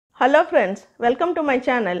Hello friends, welcome to my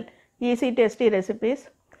channel Easy Tasty Recipes.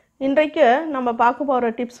 இன்றைக்கு நம்ம பார்க்க போற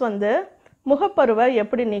டிப்ஸ் வந்து முகப்பருவை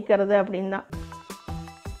எப்படி நீக்கிறது அப்படினா.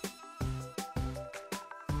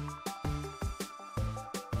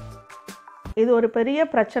 இது ஒரு பெரிய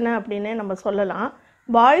பிரச்சனை அப்படினே நம்ம சொல்லலாம்.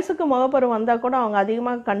 பாய்ஸ்க்கு முகப்பரு வந்தா கூட அவங்க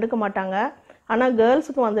அதிகமா கண்டுக்க மாட்டாங்க. ஆனா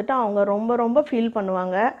गर्ल्सக்கு வந்துட்டு அவங்க ரொம்ப ஃபீல்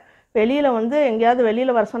பண்ணுவாங்க. வெளியில வந்து எங்கயாவது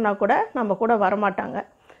வெளியில வர சொன்னா கூட நம்ம கூட வர மாட்டாங்க.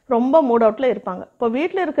 ரொம்ப மூட் அவுட்ல இருப்பாங்க. இப்போ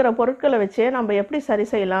வீட்ல இருக்கிற பொருட்களை வச்சே நம்ம எப்படி சரி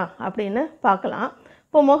செய்யலாம் அப்படினு பார்க்கலாம்.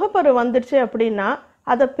 இப்போ முகப்பரு வந்துருச்சு அப்படினா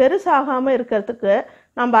அத பெருசாகாம இருக்கிறதுக்கு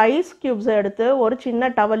நம்ம ஐஸ் கியூப்ஸ் எடுத்து ஒரு சின்ன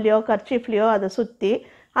டவல்லையோ கர்ச்சீஃப்லையோ அத சுத்தி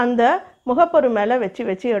அந்த முகப்பரு மேல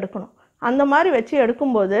வச்சு எடுக்கணும். அந்த மாதிரி வச்சு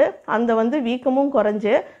எடுக்கும்போது அந்த வந்து வீக்கமும்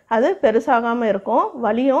குறைஞ்சு அது பெருசாகாம இருக்கும்.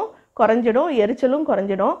 வலியும் குறைஞ்சிடும், எரிச்சலும்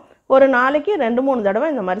குறைஞ்சிடும். ஒரு நாளைக்கு 2-3 தடவை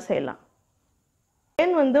இந்த மாதிரி செய்யலாம்.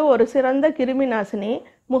 தேன் வந்து ஒரு சிறந்த கிருமிநாசினி.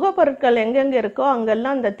 முகப்பொருட்கள் எங்கெங்க இருக்கோ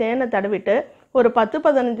அங்கெல்லாம் அந்த தேனை தடவிட்டு ஒரு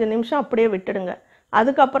 10-15 நிமிஷம் அப்படியே விட்டுடுங்க.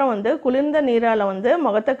 அதுக்கப்புறம் வந்து குளிர்ந்த நீரால வந்து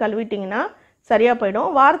முகத்தை கழுவிட்டிங்கன்னா சரியா போயிடும்.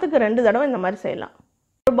 வாரத்துக்கு 2 தடவை இந்த மாதிரி செய்யலாம்.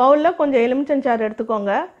 ஒரு பவுல்ல கொஞ்சம் எலுமிச்சஞ்சாறு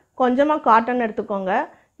எடுத்துக்கோங்க, கொஞ்சமா காட்டன் எடுத்துக்கோங்க.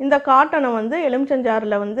 இந்த காட்டனை வந்து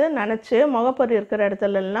எலுமிச்சஞ்சாறுல வந்து நனைச்சு முகப்பரு இருக்கிற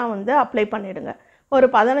இடத்துல எல்லாம் வந்து அப்ளை பண்ணிடுங்க. ஒரு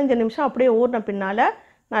 15 நிமிஷம் அப்படியே ஊறின பின்னால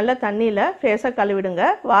நல்ல தண்ணியில ஃபேஸை கழுவிடுங்க.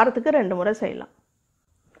 வாரத்துக்கு 2 முறை செய்யலாம்.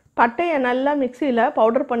 பட்டையை நல்லா மிக்சியில்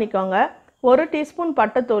பவுடர் பண்ணிக்கோங்க. 1 டீஸ்பூன்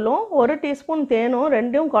பட்டைத்தூளும் 1 டீஸ்பூன் தேனும்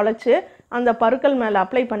ரெண்டையும் குழச்சி அந்த பருக்கள் மேலே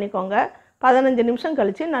அப்ளை பண்ணிக்கோங்க. 15 நிமிஷம்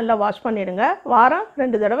கழித்து நல்லா வாஷ் பண்ணிவிடுங்க. வாரம்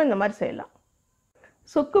 2 தடவை இந்த மாதிரி செய்யலாம்.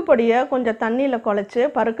 சுக்கு பொடியை கொஞ்சம் தண்ணியில் குழச்சி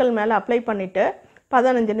பருக்கள் மேலே அப்ளை பண்ணிவிட்டு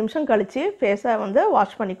 15 நிமிஷம் கழித்து ஃபேஸை வந்து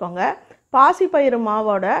வாஷ் பண்ணிக்கோங்க. பாசிப்பயிறு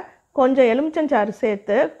மாவோட கொஞ்சம் எலுமிச்சஞ்சாறு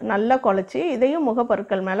சேர்த்து நல்லா குழச்சி இதையும்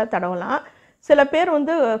முகப்பருக்கள் மேலே தடவலாம். சில பேர்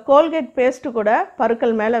வந்து கோல்கேட் பேஸ்ட் கூட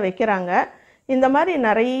பருக்கள் மேலே வைக்கிறாங்க. இந்த மாதிரி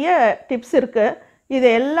நிறைய டிப்ஸ் இருக்குது. இது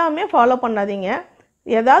எல்லாமே ஃபாலோ பண்ணாதீங்க.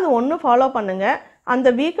 ஏதாவது ஒன்று ஃபாலோ பண்ணுங்கள். அந்த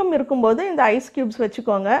வீக்கம் இருக்கும்போது இந்த ஐஸ் கியூப்ஸ்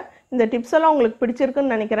வச்சுக்கோங்க. இந்த டிப்ஸ் எல்லாம் உங்களுக்கு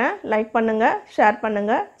பிடிச்சிருக்குன்னு நினைக்கிறேன். லைக் பண்ணுங்கள், ஷேர்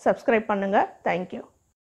பண்ணுங்கள், சப்ஸ்கிரைப் பண்ணுங்கள். தேங்க்யூ.